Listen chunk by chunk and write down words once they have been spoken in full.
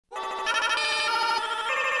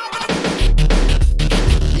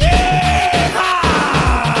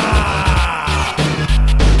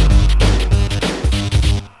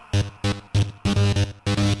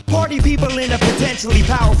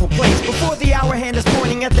hour hand is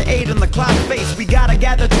pointing at the 8 on the clock face. We gotta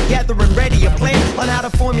gather together and ready a plan on how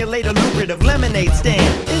to formulate a lucrative lemonade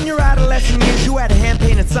stand. In your adolescent years, you had a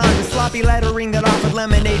hand-painted sign with sloppy lettering that offered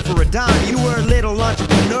lemonade for a dime. You were a little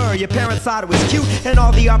entrepreneur, your parents thought it was cute, and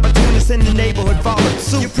all the opportunists in the neighborhood followed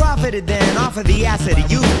suit. You profited then off of the asset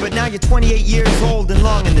of youth, but now you're 28 years old and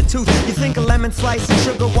long in the tooth. You think a lemon slice and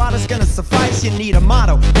sugar water's gonna suffice? You need a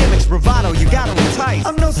motto, gimmicks, bravado, you gotta entice.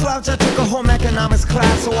 I'm no slouch, I took a home economics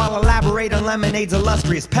class, so I'll elaborate on lemonade's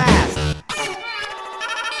illustrious past.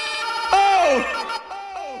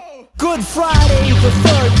 Good Friday, the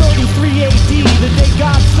 3rd, 33 AD. The day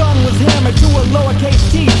God's son was hammered to a lowercase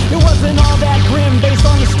t. It wasn't all that grim based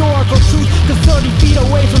on historical truth, cause 30 feet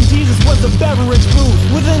away from Jesus was a beverage booth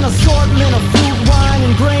with an assortment of fruit, wine,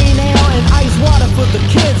 and grain ale, and ice water for the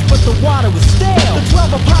kids, but the water was stale. The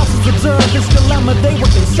 12 apostles observed this dilemma, they were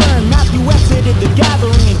concerned. Matthew exited the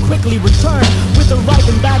gathering and quickly returned with a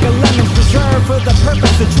ripened bag of lemons reserved for the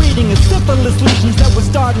purpose of treating a syphilis lesions that was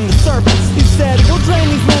starting to surface. He said, we'll drain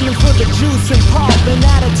these lemons for the juice and pulp and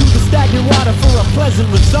add it to the stagnant water for a pleasant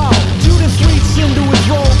result. Judas reached into his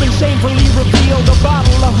robe and shamefully revealed a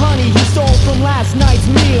bottle of honey he stole from last night's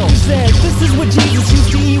meal. He said, this is what Jesus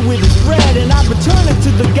used to eat with his bread, and I'd return it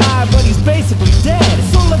to the guy, but he's basically dead.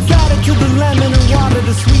 So let's add it to the lemon and water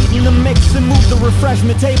to sweeten the mix and move the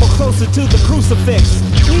refreshment table closer to the crucifix.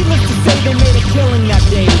 Needless to say, they made a killing that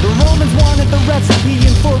day. The Romans wanted the recipe,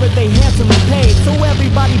 and for it they handsomely paid. So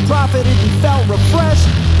everybody profited and felt refreshed.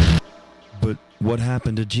 But what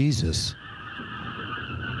happened to Jesus?